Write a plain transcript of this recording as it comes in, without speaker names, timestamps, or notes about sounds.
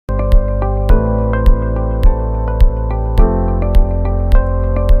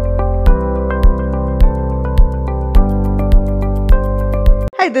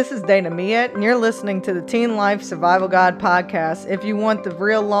Hey, this is Dana Miet, and you're listening to the Teen Life Survival Guide podcast. If you want the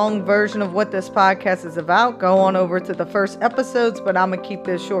real long version of what this podcast is about, go on over to the first episodes, but I'm going to keep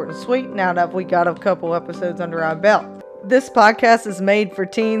this short and sweet now that we got a couple episodes under our belt. This podcast is made for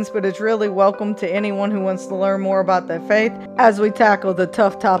teens, but it's really welcome to anyone who wants to learn more about their faith as we tackle the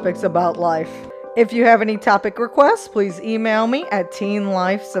tough topics about life. If you have any topic requests, please email me at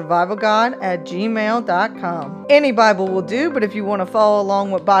teenlifesurvivalguide@gmail.com. Any Bible will do, but if you want to follow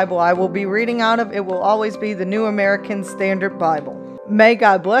along what Bible I will be reading out of, it will always be the New American Standard Bible. May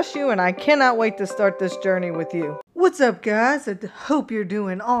God bless you, and I cannot wait to start this journey with you. What's up, guys? I hope you're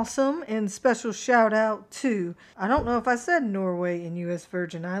doing awesome, and special shout out to, I don't know if I said Norway and U.S.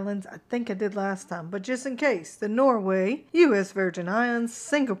 Virgin Islands. I think I did last time, but just in case, the Norway, U.S. Virgin Islands,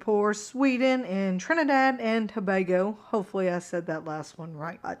 Singapore, Sweden, and Trinidad and Tobago. Hopefully I said that last one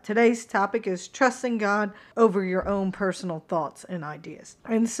right. Today's topic is trusting God over your own personal thoughts and ideas.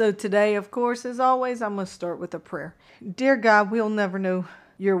 And so today, of course, as always, I'm going to start with a prayer. Dear God, we'll never know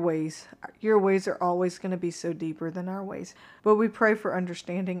your ways. Your ways are always going to be so deeper than our ways. But we pray for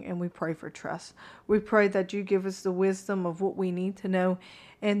understanding and we pray for trust. We pray that you give us the wisdom of what we need to know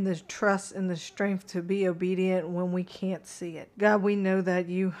and the trust and the strength to be obedient when we can't see it. God, we know that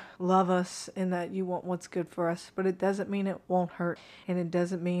you love us and that you want what's good for us, but it doesn't mean it won't hurt, and it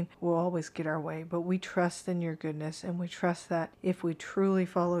doesn't mean we'll always get our way. But we trust in your goodness, and we trust that if we truly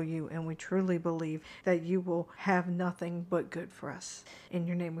follow you and we truly believe that you will have nothing but good for us. In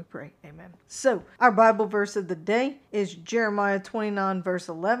your name we pray. Amen. So, our Bible verse of the day is Jeremiah 29 verse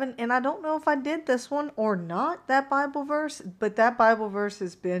 11, and I don't know if I did this one or not, that Bible verse, but that Bible verse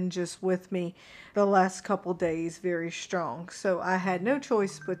has been just with me the last couple days very strong. So I had no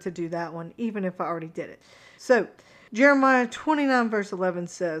choice but to do that one, even if I already did it. So Jeremiah 29 verse 11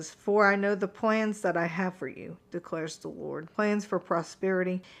 says, "For I know the plans that I have for you, declares the Lord, plans for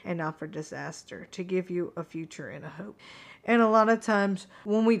prosperity and not for disaster, to give you a future and a hope." And a lot of times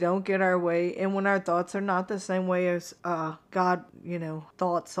when we don't get our way and when our thoughts are not the same way as God,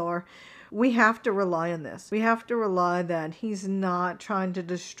 thoughts are, we have to rely on this. We have to rely that he's not trying to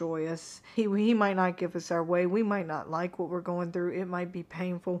destroy us. He might not give us our way. We might not like what we're going through. It might be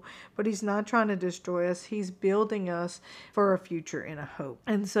painful, but he's not trying to destroy us. He's building us for a future and a hope.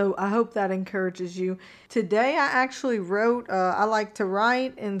 And so I hope that encourages you. Today I actually wrote, I like to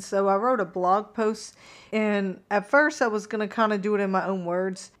write, and so I wrote a blog post. And at first I was going to kind of do it in my own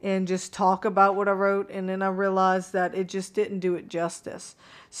words and just talk about what I wrote. And then I realized that it just didn't do it justice.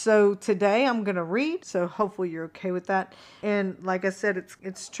 So today I'm going to read. So hopefully you're okay with that. And like I said,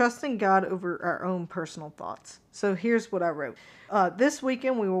 it's trusting God over our own personal thoughts. So here's what I wrote. This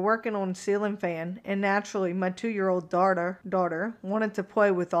weekend we were working on ceiling fan, and naturally my 2-year-old daughter wanted to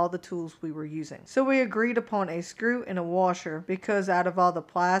play with all the tools we were using. So we agreed upon a screw and a washer because out of all the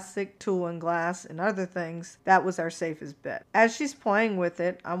plastic, tool and glass and other things, that was our safest bet. As she's playing with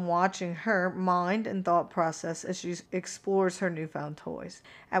it, I'm watching her mind and thought process as she explores her newfound toys.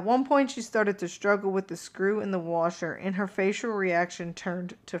 At one point she started to struggle with the screw and the washer, and her facial reaction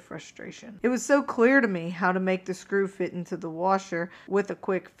turned to frustration. It was so clear to me how to make the screw fit into the washer with a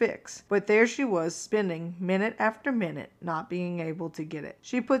quick fix, but there she was spinning minute after minute, not being able to get it.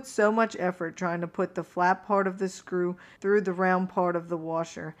 She put so much effort trying to put the flat part of the screw through the round part of the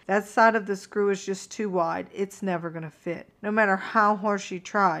washer. That side of the screw is just too wide. It's never going to fit. No matter how hard she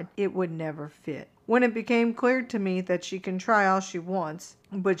tried, it would never fit. When it became clear to me that she can try all she wants,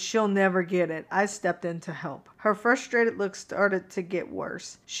 but she'll never get it, I stepped in to help. Her frustrated look started to get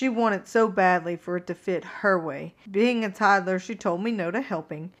worse. She wanted so badly for it to fit her way. Being a toddler, she told me no to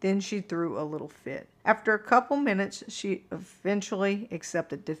helping. Then she threw a little fit. After a couple minutes, she eventually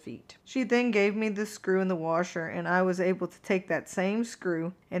accepted defeat. She then gave me the screw in the washer, and I was able to take that same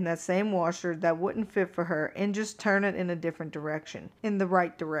screw and that same washer that wouldn't fit for her and just turn it in a different direction, in the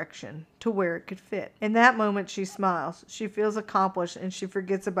right direction, to where it could fit. In that moment, she smiles. She feels accomplished, and she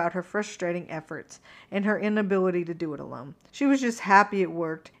forgets about her frustrating efforts and her inability to do it alone. She was just happy it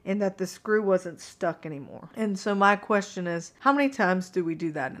worked and that the screw wasn't stuck anymore. And so my question is, how many times do we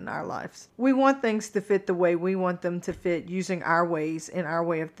do that in our lives? We want things to fit the way we want them to fit using our ways and our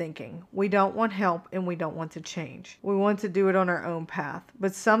way of thinking. We don't want help and we don't want to change. We want to do it on our own path,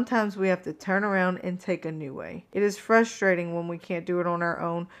 but sometimes we have to turn around and take a new way. It is frustrating when we can't do it on our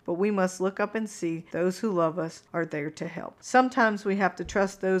own, but we must look up and see those who love us are there to help. Sometimes we have to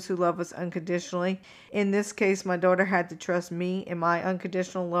trust those who love us unconditionally. In this case, my daughter had to trust me and my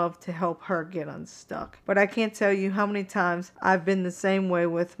unconditional love to help her get unstuck. But I can't tell you how many times I've been the same way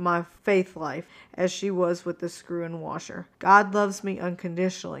with my faith life as she was with the screw and washer. God loves me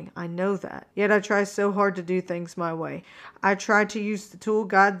unconditionally. I know that. Yet I try so hard to do things my way. I try to use the tool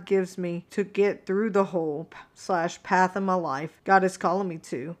God gives me to get through the hole/path in my life God is calling me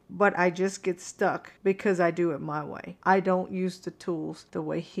to, but I just get stuck because I do it my way. I don't use the tools the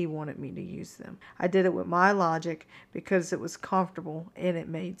way He wanted me to use them. I did it with my logic because it was comfortable and it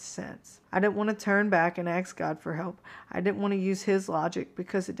made sense. I didn't want to turn back and ask God for help. I didn't want to use His logic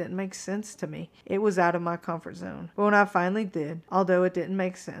because it didn't make sense to me. It was out of my comfort zone. But when I finally did, although it didn't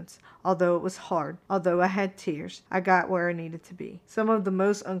make sense, although it was hard, although I had tears, I got where I needed to be. Some of the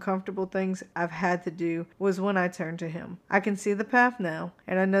most uncomfortable things I've had to do was when I turned to Him. I can see the path now,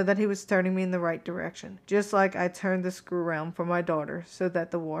 and I know that He was turning me in the right direction, just like I turned the screw around for my daughter so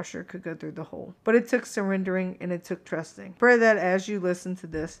that the washer could go through the hole. But it took surrendering and it took trusting. Pray that as you listen to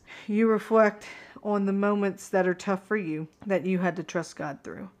this, you reflect on the moments that are tough for you that you had to trust God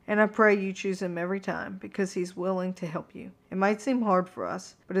through. And I pray you choose Him every time because He's willing to help you. It might seem hard for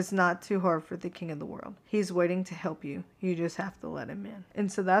us, but it's not too hard for the King of the world. He's waiting to help you. You just have to let Him in.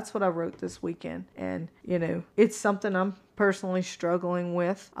 And so that's what I wrote this weekend. And, it's something I'm personally struggling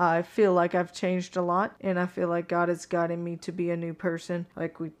with. I feel like I've changed a lot, and I feel like God is guiding me to be a new person.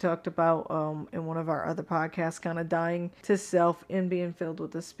 Like we talked about in one of our other podcasts, kind of dying to self and being filled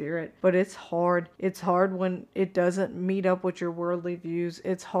with the Spirit. But it's hard. It's hard when it doesn't meet up with your worldly views.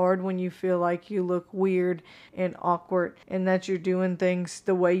 It's hard when you feel like you look weird and awkward and that you're doing things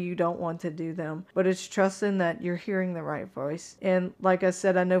the way you don't want to do them. But it's trusting that you're hearing the right voice. And like I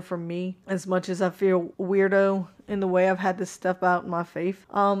said, I know for me, as much as I feel weirdo in the way I've had to step out in my faith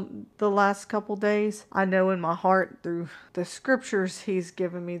the last couple days, I know in my heart through the scriptures He's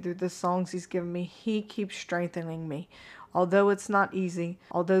given me, through the songs He's given me, He keeps strengthening me. Although it's not easy,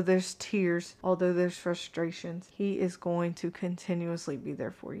 although there's tears, although there's frustrations, He is going to continuously be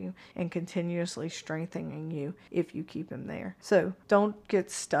there for you and continuously strengthening you if you keep Him there. So don't get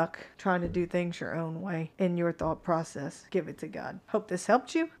stuck trying to do things your own way in your thought process. Give it to God. Hope this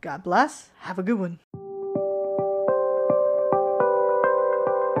helped you. God bless. Have a good one.